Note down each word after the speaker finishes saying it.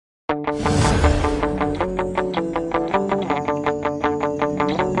Você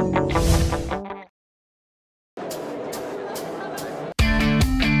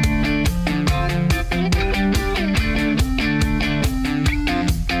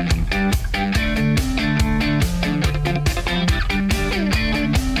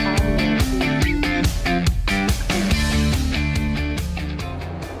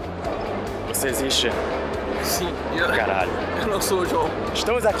existe? Sim. Caralho. Eu não sou o João.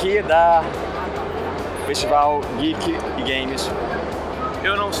 Estamos aqui da Festival Geek e Games.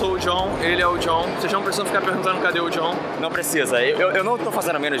 Eu não sou o John, ele é o John. Vocês não precisam ficar perguntando cadê o John. Não precisa, eu não tô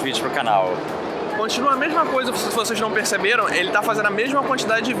fazendo menos vídeos pro canal. Continua a mesma coisa, se vocês não perceberam, ele tá fazendo a mesma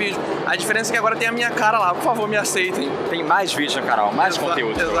quantidade de vídeo. A diferença é que agora tem a minha cara lá, por favor, me aceitem. Tem mais vídeos no canal, mais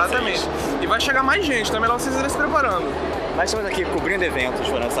conteúdo. Exatamente. E vai chegar mais gente, então é melhor vocês irem se preparando. Nós estamos aqui cobrindo eventos,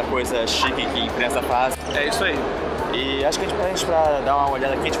 falando essa coisa chique que a imprensa faz. É isso aí. E acho que pra dar uma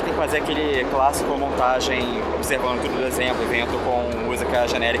olhada aqui, a gente tem que fazer aquele clássico montagem, observando tudo do evento com música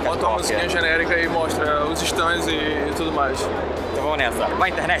genérica. Bota uma musiquinha genérica e mostra os stands e tudo mais. Então vamos nessa.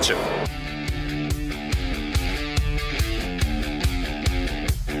 Vai, internet!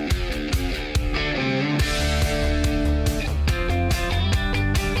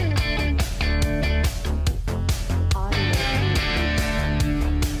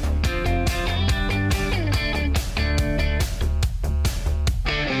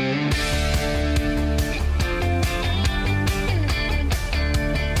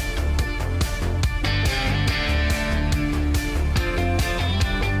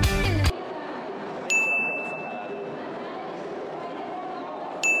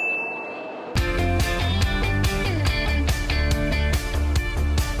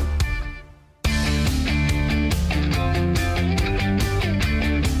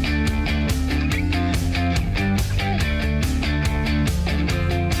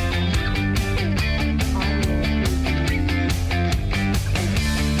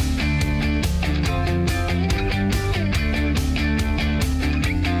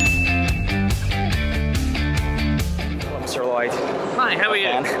 Lloyd. Hi, how are you?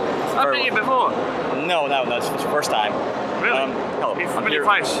 I've met you before. No, it's the first time. Really? Hello. You're familiar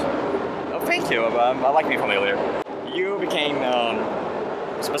face. Oh, thank you. I like being familiar. You became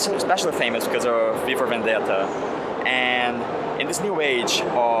especially famous because of V for Vendetta, and in this new age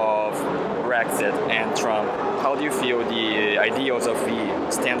of Brexit and Trump, how do you feel the ideals of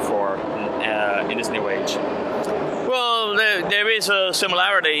V stand for in this new age? Well, there is a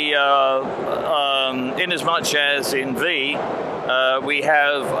similarity in as much as in V, we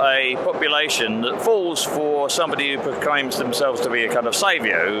have a population that falls for somebody who proclaims themselves to be a kind of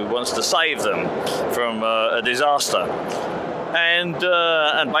saviour, who wants to save them from a disaster. And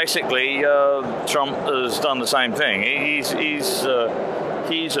basically, Trump has done the same thing. He's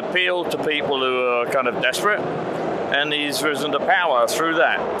appealed to people who are kind of desperate, and he's risen to power through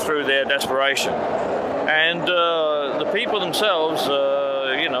that, through their desperation. And the people themselves,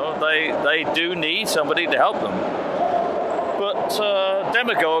 you know, they do need somebody to help them. But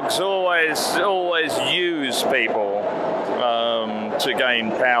demagogues always use people to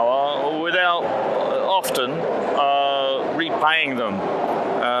gain power without often repaying them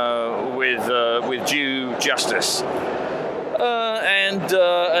with due justice. And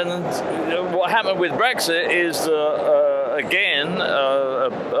what happened with Brexit is again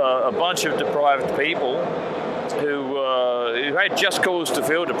a bunch of deprived people who had just cause to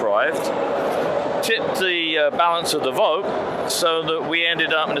feel deprived tipped the balance of the vote, so that we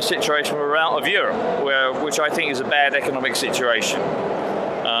ended up in a situation where we're out of Europe, which I think is a bad economic situation.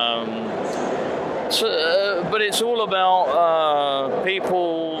 But it's all about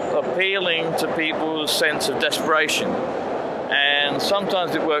people appealing to people's sense of desperation. And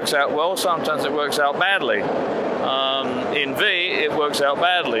sometimes it works out well, sometimes it works out badly. In V, it works out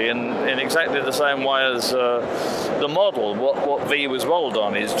badly in exactly the same way as the model. What V was modeled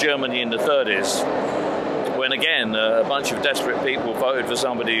on is Germany in the 30s, when again a bunch of desperate people voted for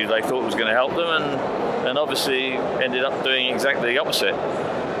somebody they thought was going to help them, and obviously ended up doing exactly the opposite.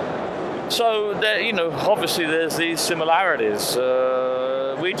 So there, you know, obviously there's these similarities.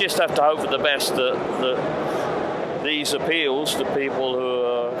 We just have to hope for the best that these appeals to people who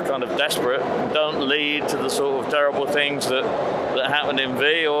are kind of desperate don't lead to the sort of terrible things that happened in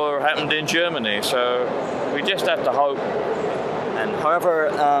V or happened in Germany. So we just have to hope. And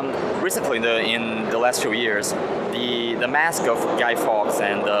however, recently in the last few years, the mask of Guy Fawkes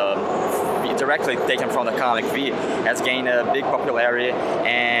and directly taken from the comic V has gained a big popularity,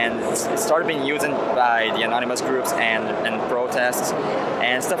 and it started being used by the anonymous groups and protests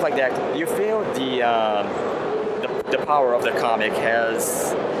and stuff like that. Do you feel the power of the comic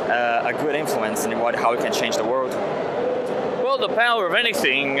has influence and how it can change the world? Well, the power of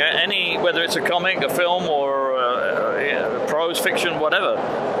anything, whether it's a comic, a film, or prose, fiction, whatever,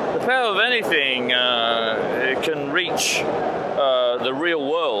 the power of anything it can reach the real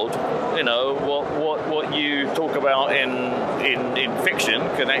world. You know, what you talk about in fiction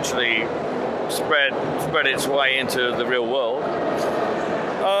can actually spread its way into the real world.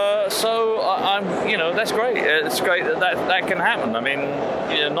 So that's great. It's great that can happen. I mean,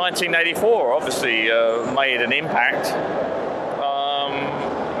 1984 obviously made an impact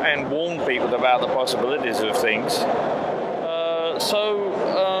and warned people about the possibilities of things.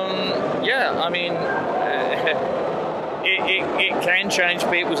 I mean, it can change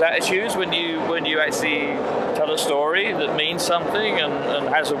people's attitudes when you actually tell a story that means something and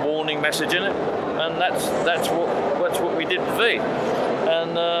has a warning message in it, and that's what we did with V.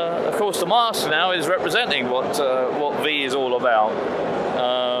 And of course, the mask now is representing what V is all about.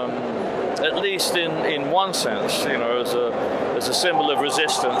 At least in one sense, you know, as a symbol of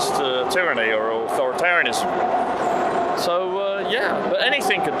resistance to tyranny or authoritarianism. So but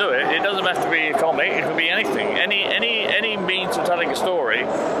anything could do it. It doesn't have to be a comic. It could be anything. Any means of telling a story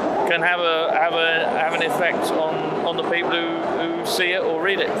can have an effect on the people who see it or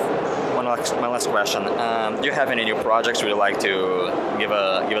read it. My last question. Do you have any new projects you'd like to give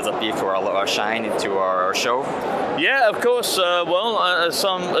us a peek or a shine into our show? Yeah, of course.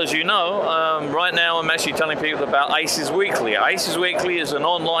 As you know, right now I'm actually telling people about Aces Weekly. Aces Weekly is an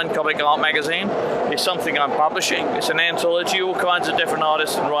online comic art magazine. It's something I'm publishing. It's an anthology, all kinds of different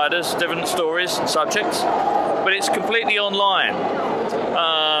artists and writers, different stories and subjects, but it's completely online.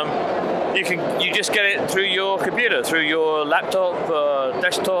 You just get it through your computer, through your laptop,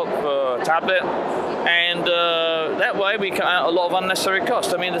 desktop, tablet, and that way we cut out a lot of unnecessary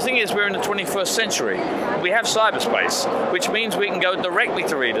cost. I mean, the thing is, we're in the 21st century. We have cyberspace, which means we can go directly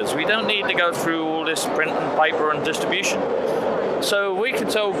to readers. We don't need to go through all this print and paper and distribution. So we can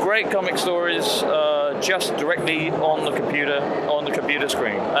tell great comic stories just directly on the computer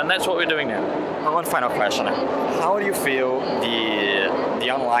screen, and that's what we're doing now. One final question: how do you feel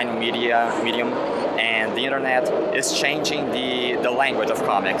the online medium and the internet is changing the language of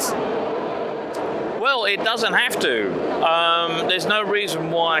comics? Well, it doesn't have to. There's no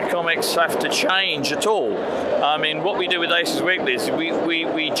reason why comics have to change at all. I mean, what we do with Aces Weekly is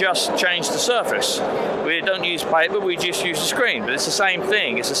we just change the surface. We don't use paper, we just use the screen. But it's the same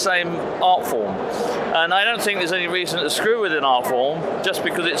thing, it's the same art form. And I don't think there's any reason to screw with an art form just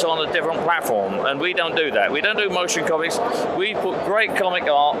because it's on a different platform. And we don't do that. We don't do motion comics. We put great comic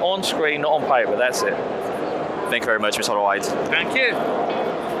art on screen, not on paper. That's it. Thank you very much, Mr. Lloyd. Thank you.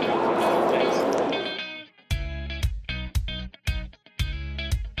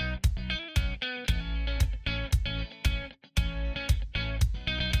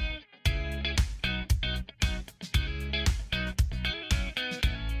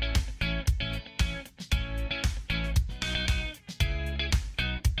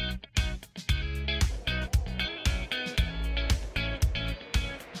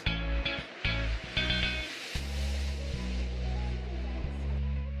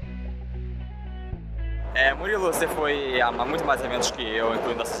 Murilo, você foi a muito mais eventos que eu,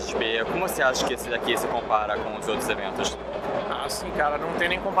 incluindo a CCXP. Como você acha que esse daqui se compara com os outros eventos? Ah, sim, cara, não tem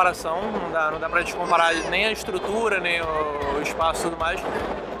nem comparação, não dá pra gente comparar nem a estrutura, nem o espaço e tudo mais.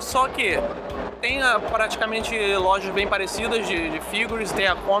 Só que tem praticamente lojas bem parecidas de figures, tem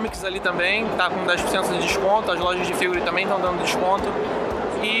a Comics ali também, tá com 10% de desconto, as lojas de figure também estão dando desconto.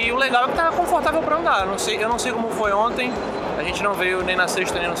 E o legal é que tá confortável para andar. Eu não sei como foi ontem, a gente não veio nem na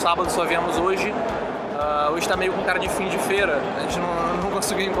sexta nem no sábado, só viemos hoje. Hoje está meio com cara de fim de feira, a gente não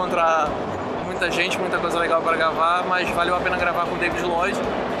conseguiu encontrar muita gente, muita coisa legal para gravar, mas valeu a pena gravar com o David Lloyd.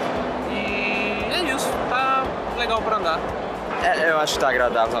 E é isso, tá legal para andar. Eu acho que tá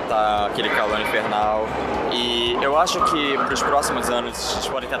agradável, não tá aquele calor infernal. E eu acho que para os próximos anos eles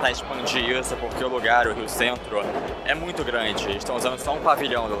podem tentar expandir isso, porque o lugar, o Rio Centro, é muito grande. Eles estão usando só um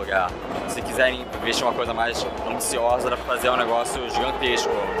pavilhão do lugar. Se quiserem investir uma coisa mais ambiciosa, dá pra fazer um negócio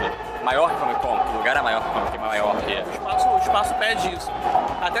gigantesco. Maior que Comic Con, o lugar é maior que Comic Con, maior que... O espaço pede isso.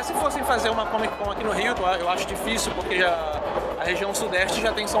 Até se fossem fazer uma Comic Con aqui no Rio, eu acho difícil, porque a região sudeste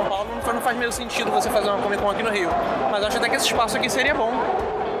já tem São Paulo, não faz mesmo sentido você fazer uma Comic Con aqui no Rio. Mas eu acho até que esse espaço aqui seria bom.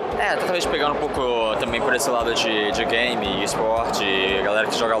 Talvez pegando um pouco também por esse lado de game, esporte, galera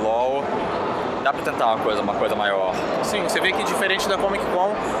que joga LOL, dá pra tentar uma coisa maior. Sim, você vê que diferente da Comic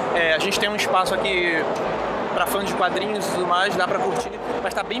Con, a gente tem um espaço aqui pra fã de quadrinhos e tudo mais, dá pra curtir,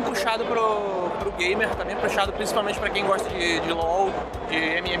 mas tá bem puxado pro gamer, tá bem puxado principalmente pra quem gosta de LoL, de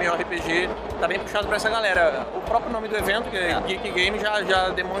MMORPG, tá bem puxado pra essa galera. O próprio nome do evento, que é Geek Game, já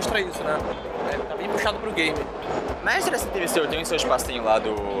demonstra isso, né? Tá bem puxado pro game. Mas tem o seu espacinho lá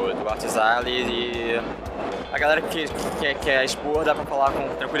do Artisale e a galera que quer expor dá pra falar com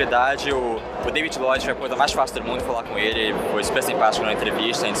tranquilidade. O David Lloyd foi a coisa mais fácil do mundo falar com ele, foi super simpático na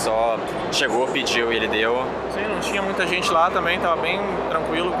entrevista, a gente só chegou, pediu e ele deu. Sim, não tinha muita gente lá também, tava bem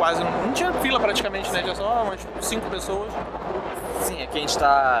tranquilo, quase não tinha fila praticamente, né? Tinha só umas 5 pessoas. Sim,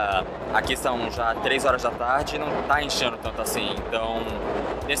 aqui são já 3 horas da tarde e não tá enchendo tanto assim, então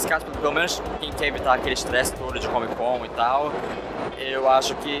nesse caso, pelo menos quem quer evitar aquele estresse todo de Comic Con e tal, eu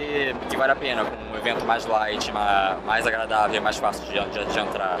acho que vale a pena, com um evento mais light, mais agradável, mais fácil de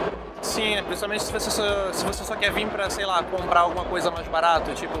entrar. Sim, principalmente se você só quer vir pra, sei lá, comprar alguma coisa mais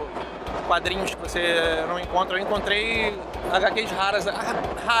barato, tipo quadrinhos que você não encontra. Eu encontrei HQs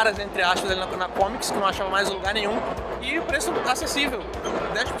raras entre aspas, ali na Comics, que não achava mais lugar nenhum, e o preço acessível,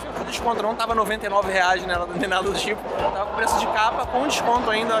 10% de desconto, não tava R$99, né, nem nada do tipo, tava com preço de capa, com desconto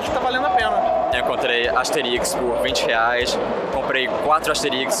ainda, acho que tá valendo a pena. Eu encontrei Asterix por R$20, comprei 4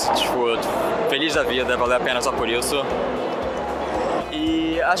 Asterix, tipo, feliz da vida, valeu a pena só por isso.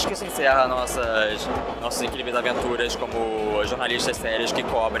 E acho que isso encerra nossas incríveis aventuras como jornalistas sérios que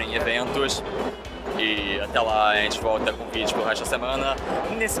cobrem eventos. E até lá a gente volta com vídeo pro resto da semana.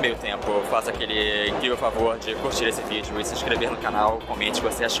 Nesse meio tempo, faça aquele incrível favor de curtir esse vídeo e se inscrever no canal, comente o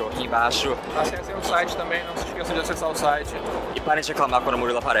que você achou aqui embaixo. Acessem o site também, não se esqueçam de acessar o site. E parem de reclamar quando o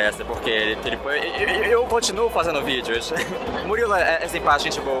Murilo aparece, porque eu continuo fazendo vídeos. O Murilo é simpático,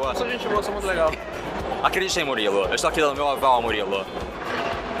 gente boa. Eu sou gente boa, sou muito legal. Acredite em Murilo, eu estou aqui dando meu aval ao Murilo.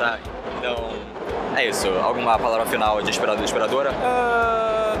 Tá, então é isso. Alguma palavra final de inspiradora?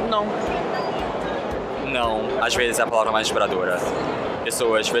 Não. Não, às vezes é a palavra mais inspiradora.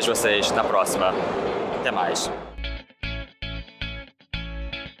 Pessoas, vejo vocês na próxima. Até mais.